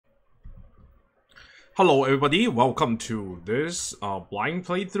Hello everybody, welcome to this blind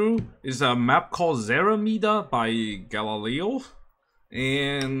playthrough. It's a map called Zeramida by Galileo.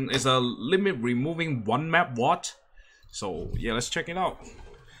 And it's a limit removing one map what? So yeah, let's check it out.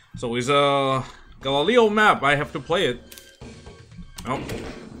 So it's a Galileo map, I have to play it. Oh.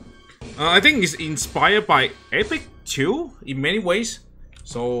 I think it's inspired by Epic too, in many ways.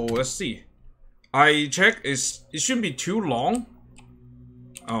 So let's see. I checked, it shouldn't be too long.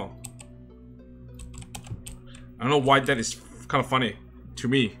 Oh. I don't know why that is kind of funny to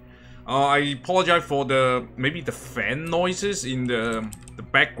me. I apologize for maybe the fan noises in the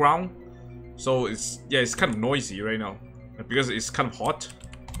background. So it's kind of noisy right now because it's kind of hot.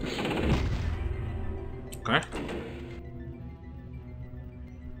 Okay.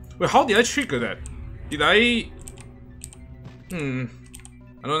 Wait, how did I trigger that? Did I? I don't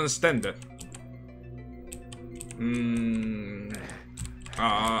understand that.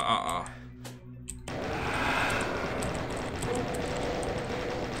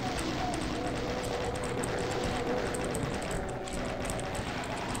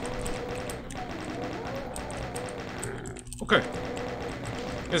 Okay.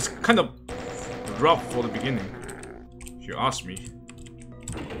 It's kind of rough for the beginning, if you ask me.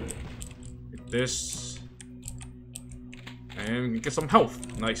 Like this. And get some health.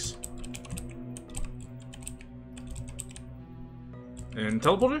 Nice. And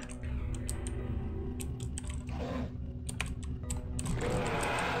teleporter?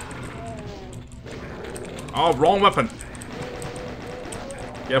 Oh, wrong weapon.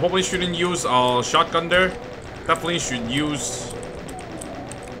 Yeah, probably shouldn't use shotgun there. Definitely should use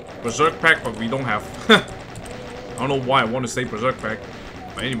Berserk Pack, but we don't have. I don't know why I want to say Berserk Pack.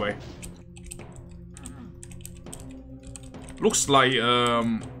 But anyway. Looks like,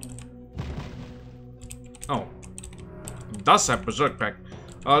 oh. It does have Berserk Pack.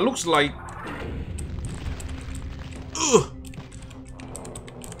 Looks like... Ugh.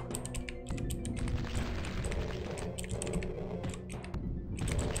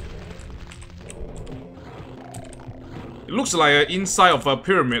 It looks like an inside of a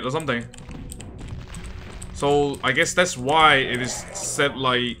pyramid or something. So I guess that's why it is set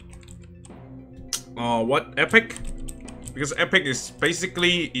like what? Epic? Because Epic is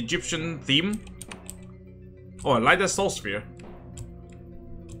basically Egyptian theme. Oh, I like that soul sphere.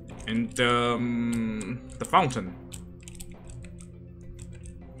 And the fountain.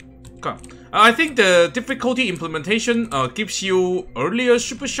 Okay. I think the difficulty implementation gives you earlier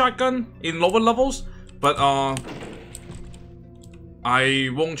super shotgun in lower levels, but I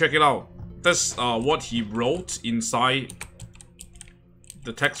won't check it out. That's what he wrote inside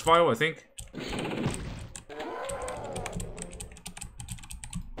the text file, I think.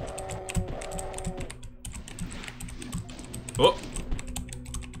 Oh.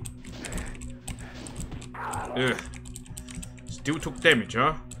 Ugh. Still took damage,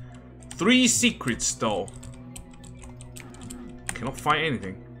 huh? 3 secrets, though. Cannot find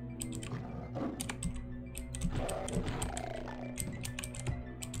anything.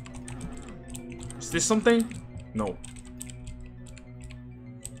 Is this something? No.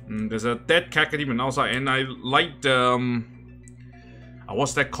 There's a dead cacodemon outside, and I like the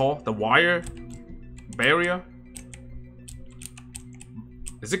what's that called? The wire barrier.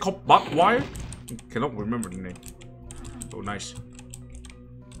 Is it called butt wire? Cannot remember the name. Oh, nice.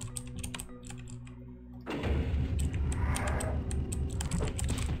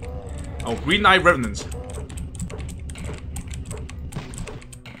 Oh, Green Eye Revenants.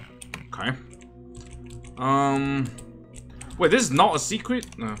 Okay. Wait, this is not a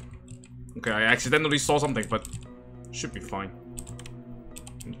secret? No. Okay, I accidentally saw something, but should be fine.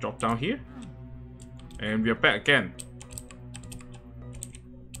 Drop down here. And we are back again.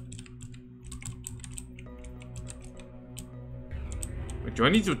 Wait, do I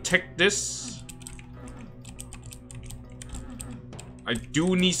need to take this? I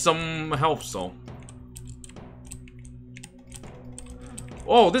do need some help, so.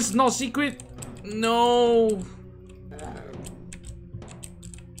 Oh, this is not a secret? No.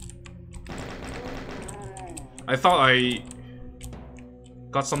 I thought I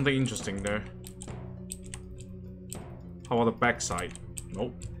got something interesting there. How about the backside?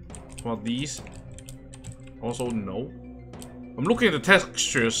 Nope. How about these? Also, no. I'm looking at the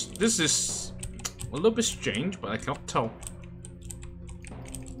textures. This is a little bit strange, but I cannot tell.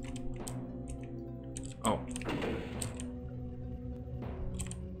 Oh.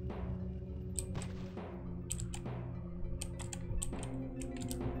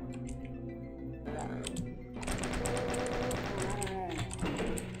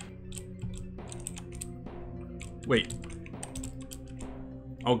 Wait.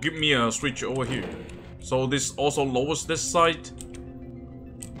 Oh, give me a switch over here. So this also lowers this side.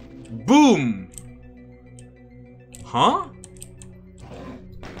 Boom! Huh?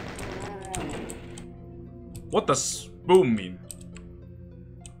 What does boom mean?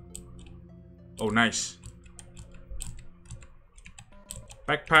 Oh, nice.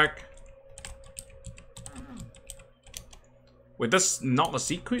 Backpack. Wait, that's not a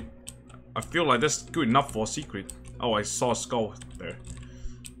secret? I feel like that's good enough for a secret. Oh, I saw a skull there.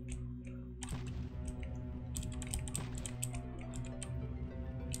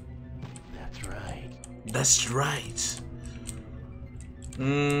 That's right. That's right.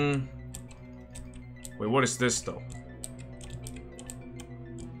 Wait, what is this though?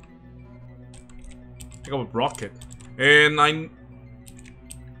 Pick up a rocket. And I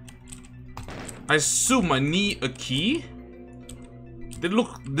assume I need a key?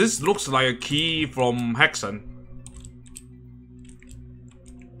 This looks like a key from Hexen.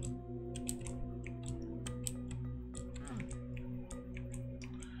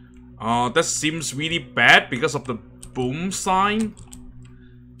 That seems really bad because of the boom sign.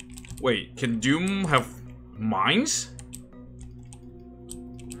 Wait, can Doom have mines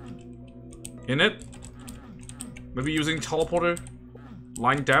in it? Maybe using teleporter,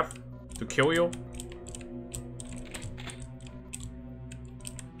 line depth to kill you?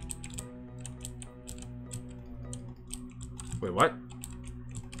 Wait, what?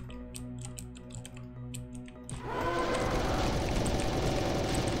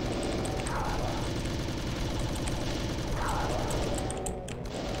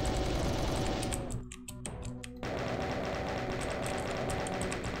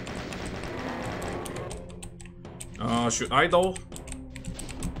 Should I though?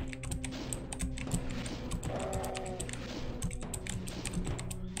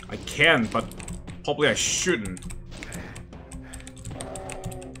 I can, but probably I shouldn't.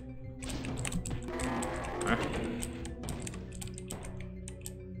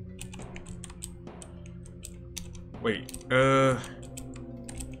 Wait, okay.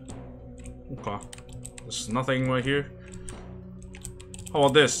 There's nothing right here. How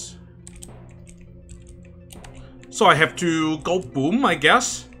about this? So I have to go boom, I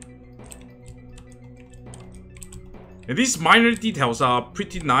guess. And these minor details are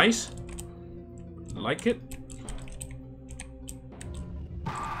pretty nice. Like it.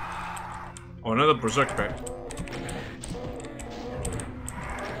 Oh, another berserk pack.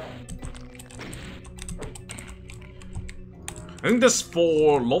 I think that's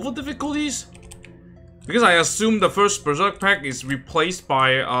for lower difficulties. Because I assume the first berserk pack is replaced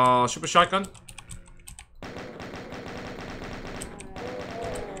by super shotgun.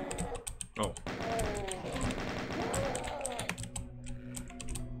 Oh.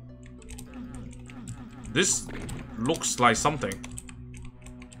 This looks like something.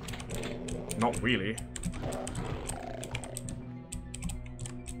 Not really.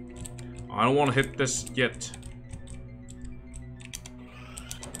 I don't want to hit this yet.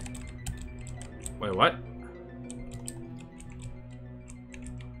 Wait, what?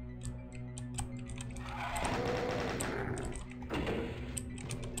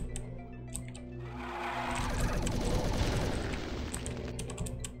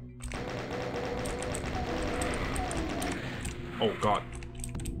 Oh god.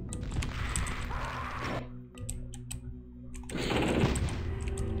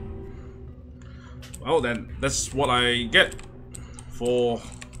 Well then, that's what I get for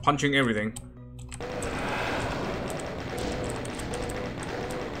punching everything.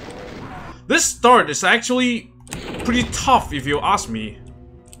 This start is actually pretty tough if you ask me.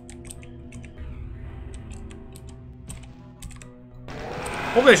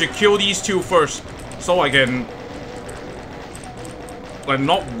 Hopefully I should kill these two first, so I can like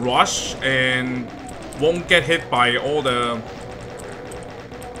not rush and won't get hit by all the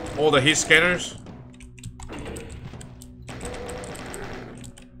hit scanners.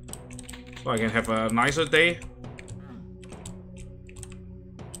 So I can have a nicer day.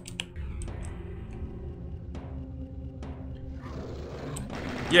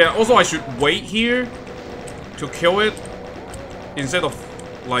 Yeah, also I should wait here to kill it instead of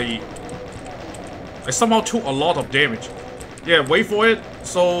like I somehow took a lot of damage. Yeah, wait for it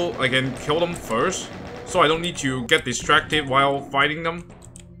so I can kill them first, so I don't need to get distracted while fighting them.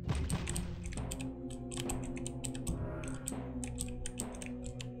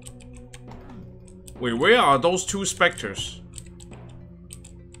 Wait, where are those two specters?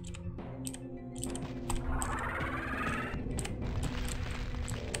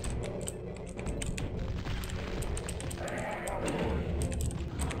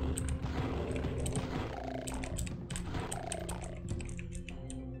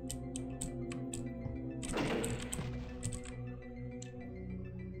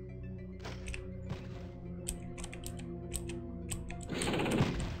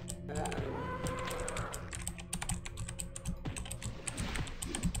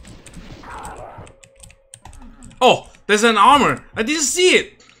 Oh, there's an armor. I didn't see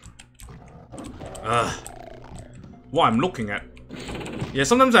it. What I'm looking at. Yeah,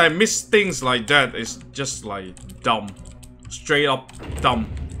 sometimes I miss things like that. It's just like dumb. Straight up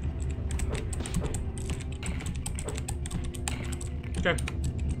dumb. Okay.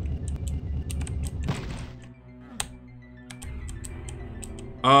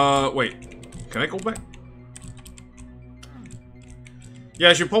 Wait. Can I go back? Yeah,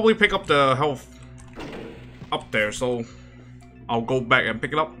 I should probably pick up the health up there, so I'll go back and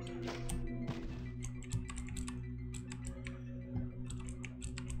pick it up.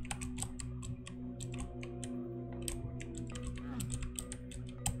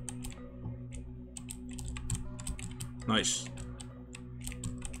 Nice.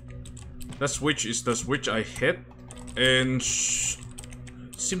 That switch is the switch I hit, and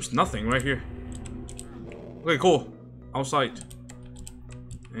seems nothing right here. Okay, cool. Outside.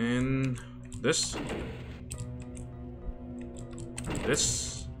 And this.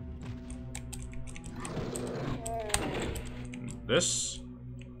 This. This.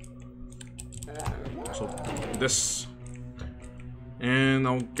 So, this. And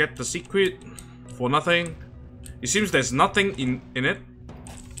I'll get the secret for nothing. It seems there's nothing in it.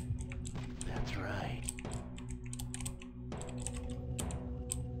 That's right.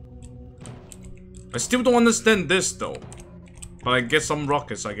 I still don't understand this though. But I get some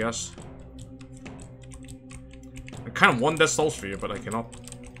rockets, I guess. I kind of want that soul sphere, but I cannot.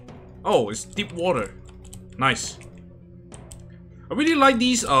 Oh, it's deep water. Nice. I really like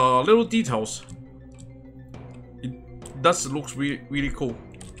these little details. It does look really cool.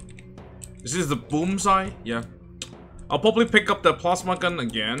 Is this the boom side? Yeah. I'll probably pick up the plasma gun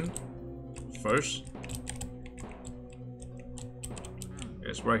again first.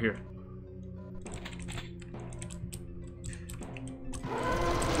 It's right here.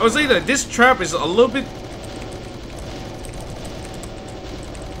 I would say that this trap is a little bit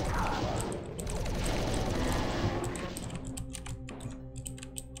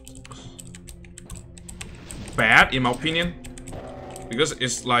bad in my opinion, because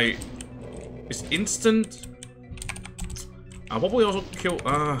it's like it's instant. I'll probably also kill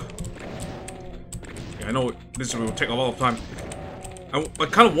yeah, I know this will take a lot of time. I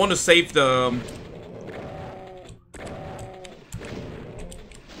kind of want to save the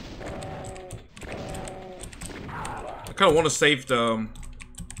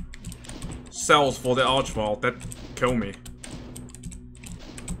cells for the archvile that kill me.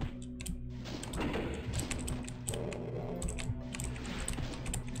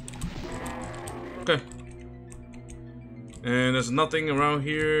 Okay. And there's nothing around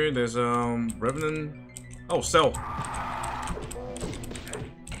here. There's Revenant. Oh, cell.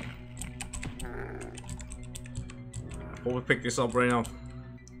 We'll pick this up right now.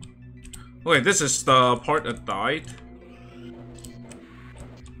 Okay, this is the part that died.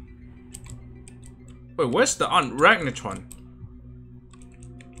 Wait, where's the Ragnatron?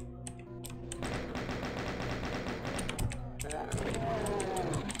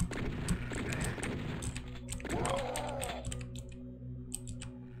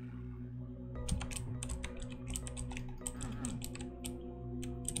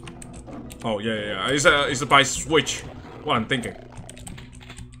 Oh yeah. It's a by switch. What I'm thinking.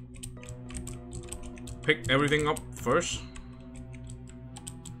 Pick everything up first.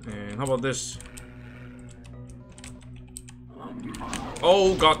 And how about this?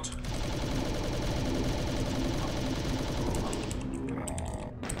 Oh god.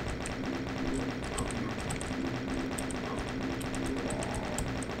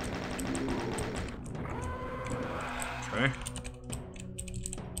 Okay.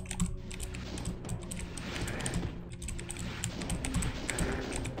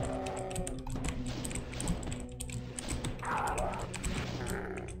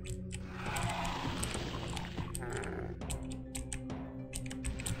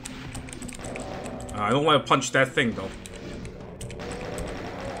 I don't want to punch that thing though.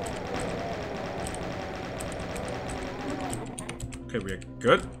 Okay, we're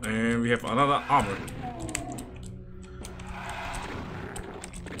good. And we have another armor.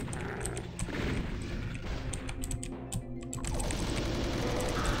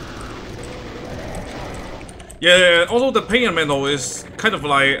 Yeah, also the pain elemental is kind of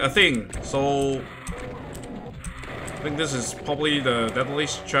like a thing, so I think this is probably the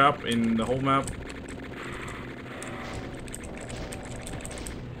deadliest trap in the whole map.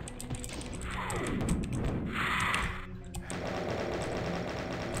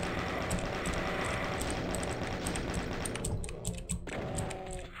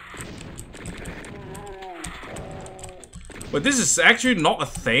 But this is actually not a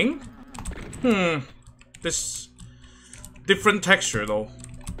thing? This different texture though.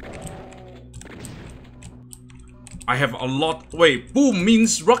 I have a lot. Wait, boom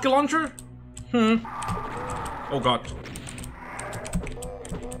means rocket launcher? Oh god.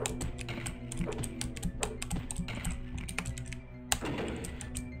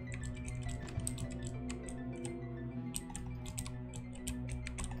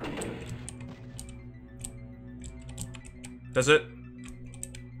 That's it.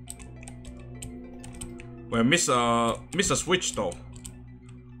 Wait, I miss a switch though.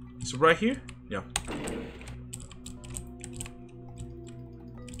 Is it right here? Yeah.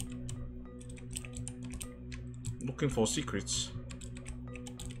 Looking for secrets.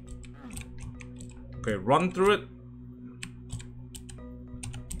 Okay, run through it.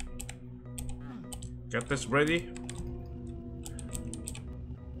 Get this ready.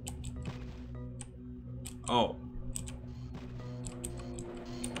 Oh.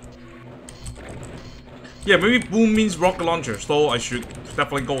 Yeah, maybe boom means rocket launcher, so I should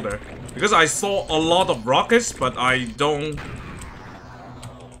definitely go there. Because I saw a lot of rockets, but I don't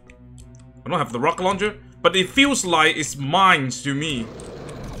have the rocket launcher. But it feels like it's mines to me.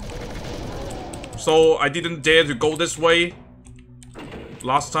 So I didn't dare to go this way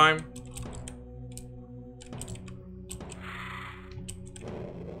last time.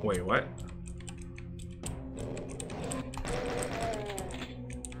 Wait, what?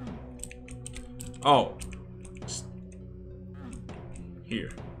 Oh.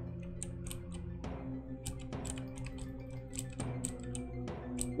 Here.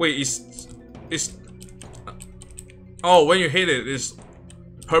 Wait, it's oh, when you hit it, it's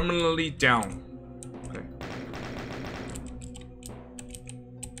permanently down. Okay.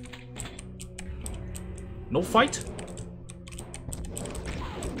 No fight?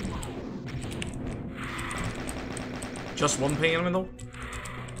 Just one pain element though?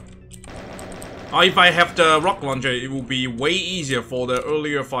 If I have the rock launcher, it will be way easier for the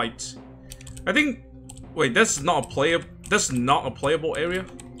earlier fights. I think. Wait, that's not a playable area.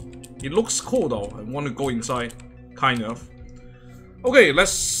 It looks cool though. I want to go inside, kind of. Okay,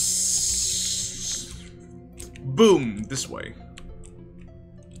 let's boom this way.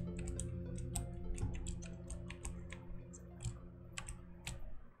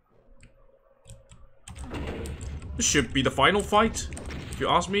 This should be the final fight, if you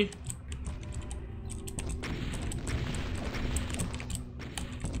ask me.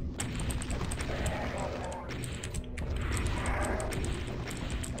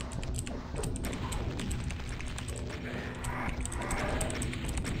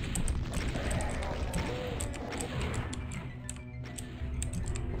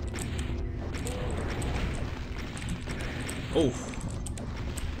 Oh.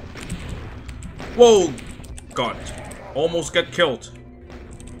 Whoa! God. Almost get killed.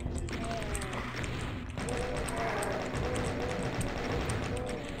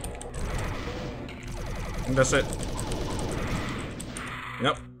 And that's it.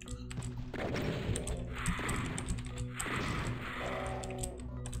 Yep.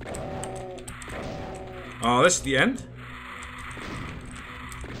 That's the end.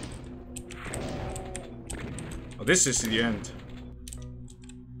 Oh, this is the end.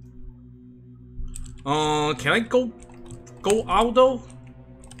 Can I go out though?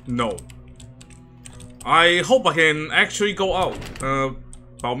 No. I hope I can actually go out. But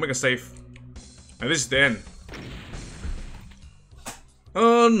I'll make a save. And this is the end.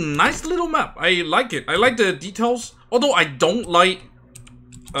 Nice little map. I like it. I like the details. Although I don't like,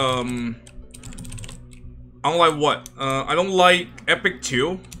 unlike what? I don't like Epic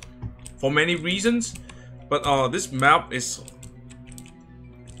 2 for many reasons. But this map is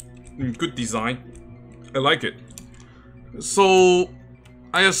good design. I like it. So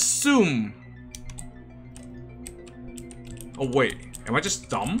I assume. Oh wait, am I just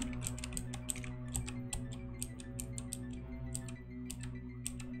dumb?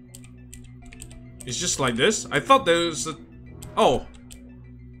 It's just like this? I thought there was a... Oh.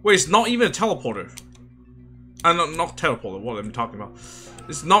 Wait, it's not even a teleporter. No, not teleporter, what am I talking about?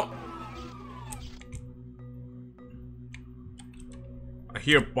 It's not... I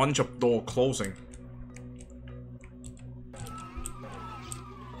hear a bunch of doors closing.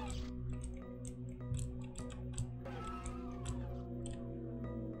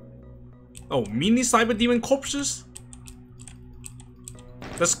 Oh, mini cyber demon corpses?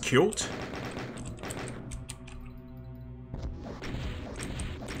 That's cute.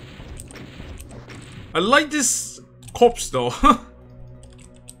 I like this corpse though.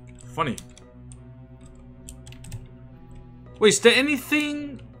 Funny. Wait, is there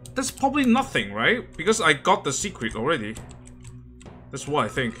anything? That's probably nothing, right? Because I got the secret already. That's what I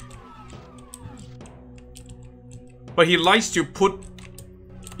think. But he likes to put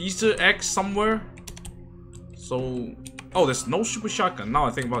Easter eggs somewhere. So... Oh, there's no super shotgun, now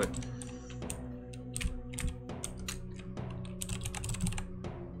I think about it.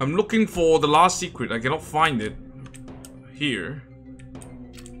 I'm looking for the last secret, I cannot find it here.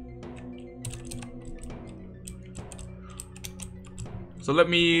 So let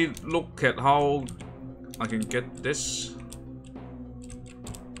me look at how I can get this.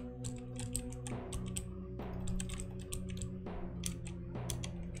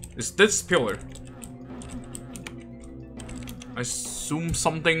 It's this pillar. I assume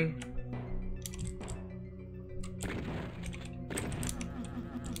something.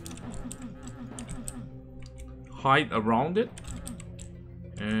 Hide around it.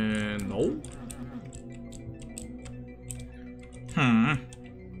 And no.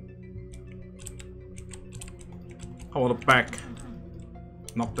 How about the back?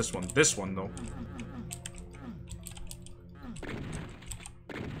 Not this one. This one though.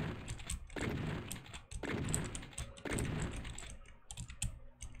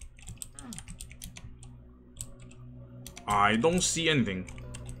 I don't see anything.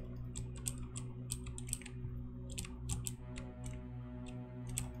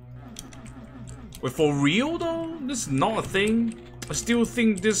 Wait, for real though? This is not a thing? I still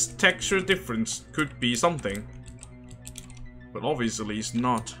think this texture difference could be something. But obviously it's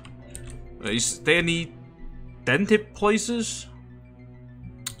not. Is there any dented places?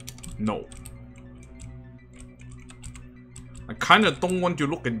 No. I kinda don't want to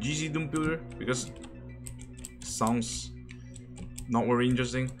look at GC Doom Builder because it sounds not very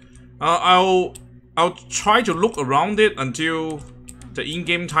interesting. I'll try to look around it until the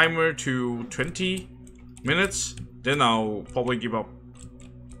in-game timer to 20 minutes. Then I'll probably give up.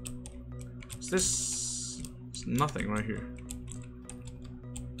 Is this? There's nothing right here.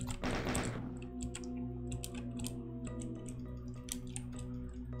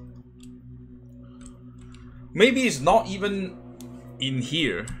 Maybe it's not even in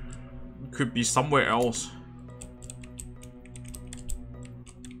here. It could be somewhere else.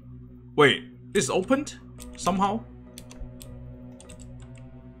 Wait, it's opened somehow?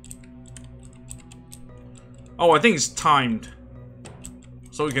 Oh, I think it's timed,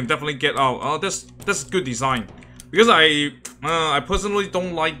 so we can definitely get out. Oh, that's good design. Because I personally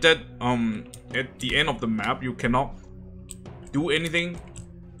don't like that. At the end of the map, you cannot do anything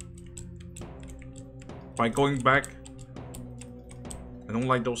by going back. I don't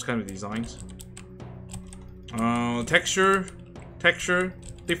like those kind of designs. Texture,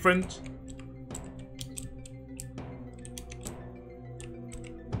 different.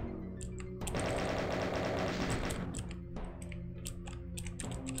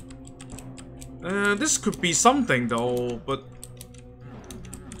 This could be something though, but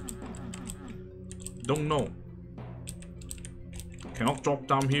don't know. Cannot drop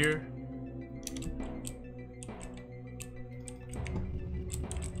down here.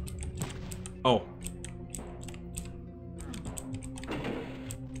 Oh.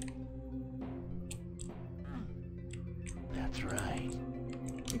 That's right.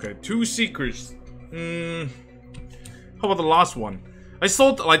 Okay, 2 secrets. How about the last one? I saw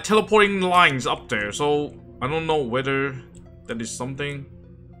like teleporting lines up there, so I don't know whether that is something.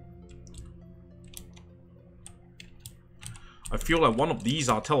 I feel like one of these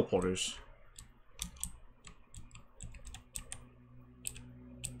are teleporters.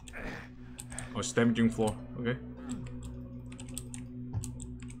 Oh, it's damaging floor. Okay.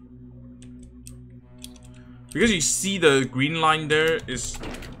 Because you see the green line there is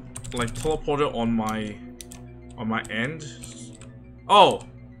like teleported on my end. Oh,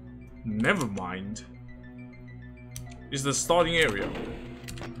 never mind. It's the starting area.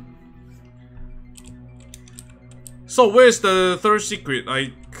 So where's the third secret?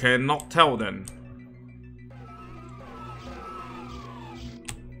 I cannot tell then.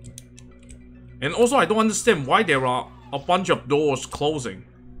 And also I don't understand why there are a bunch of doors closing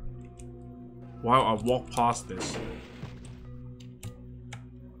while I walk past this.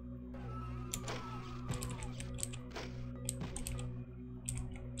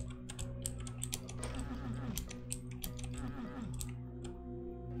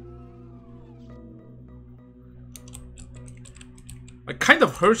 I kind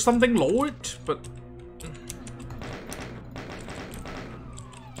of heard something lowered, but...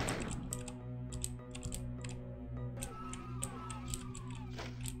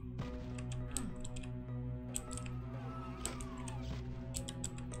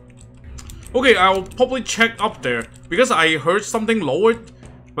 Okay, I'll probably check up there, because I heard something lowered,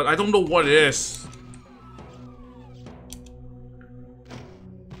 but I don't know what it is.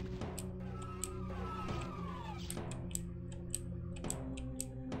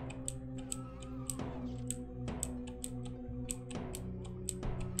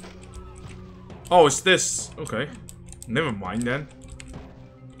 Oh, it's this. Okay. Never mind then.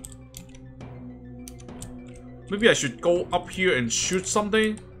 Maybe I should go up here and shoot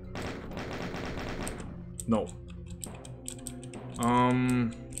something? No.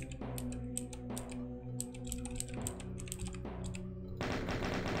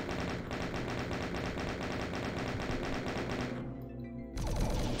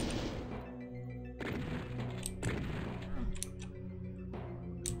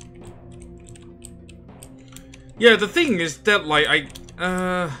 Yeah, the thing is that, like,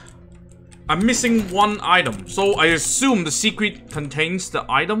 I'm missing one item, so I assume the secret contains the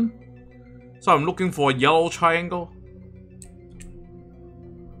item. So I'm looking for a yellow triangle.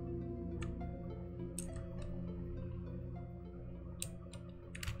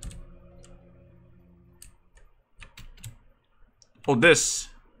 Oh, this.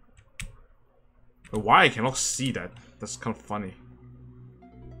 But why I cannot see that? That's kind of funny.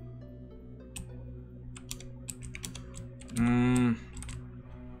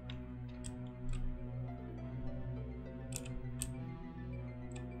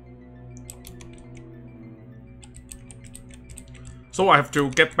 So I have to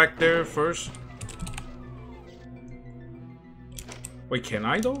get back there first. Wait, can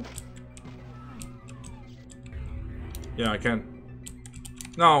I though? Yeah, I can.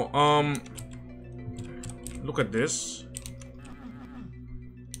 Now, look at this.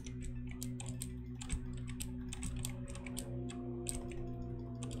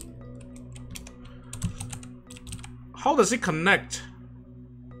 How does it connect?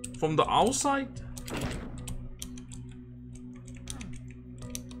 From the outside?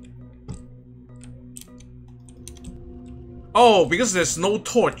 Oh, because there's no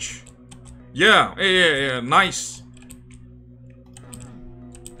torch. Yeah, nice.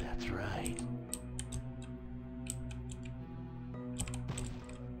 That's right.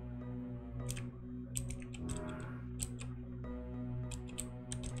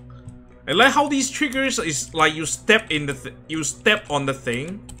 I like how these triggers is like you step in the you step on the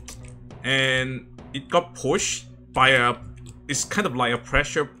thing, and it got pushed by a. It's kind of like a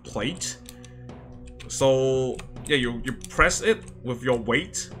pressure plate. So yeah, you press it with your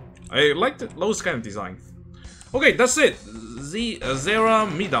weight. I like those kind of designs. Okay, that's it.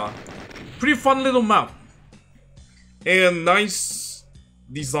 Zeramida. Pretty fun little map. And nice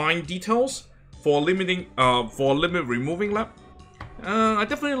design details for limit removing lab. I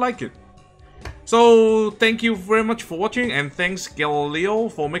definitely like it. So thank you very much for watching, and thanks Galileo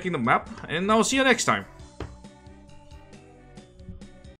for making the map, and I'll see you next time.